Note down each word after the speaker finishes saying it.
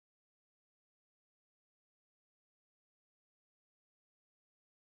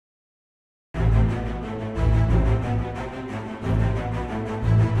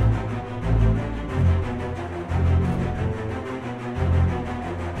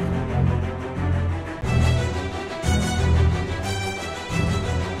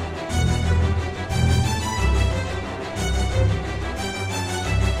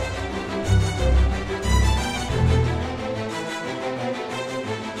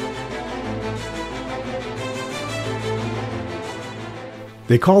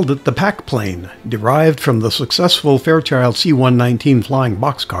They called it the pack plane, derived from the successful Fairchild C-119 Flying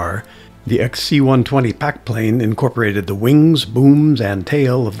Boxcar. The XC-120 pack plane incorporated the wings, booms, and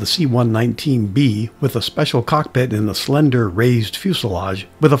tail of the C-119B with a special cockpit in a slender, raised fuselage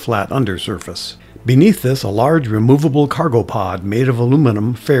with a flat undersurface. Beneath this, a large removable cargo pod made of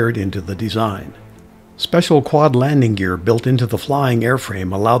aluminum fared into the design. Special quad landing gear built into the flying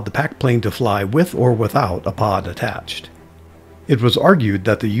airframe allowed the pack plane to fly with or without a pod attached. It was argued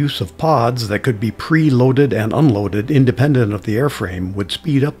that the use of pods that could be pre-loaded and unloaded independent of the airframe would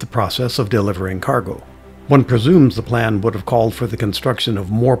speed up the process of delivering cargo. One presumes the plan would have called for the construction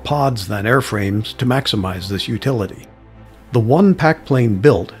of more pods than airframes to maximize this utility. The one pack plane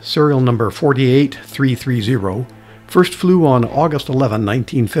built, serial number 48330, first flew on August 11,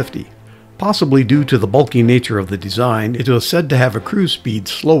 1950. Possibly due to the bulky nature of the design, it was said to have a cruise speed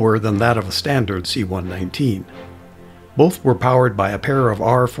slower than that of a standard C-119. Both were powered by a pair of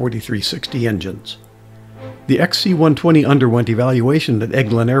R-4360 engines. The XC-120 underwent evaluation at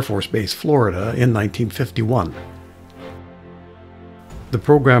Eglin Air Force Base, Florida in 1951. The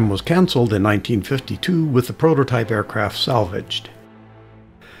program was cancelled in 1952 with the prototype aircraft salvaged.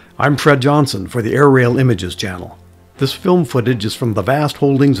 I'm Fred Johnson for the Airailimages channel. This film footage is from the vast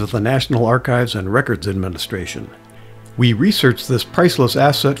holdings of the National Archives and Records Administration. We research this priceless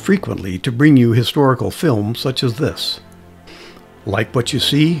asset frequently to bring you historical films such as this. Like what you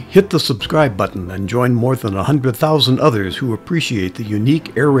see, hit the subscribe button and join more than 100,000 others who appreciate the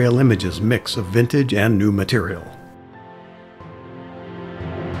unique Airailimages mix of vintage and new material.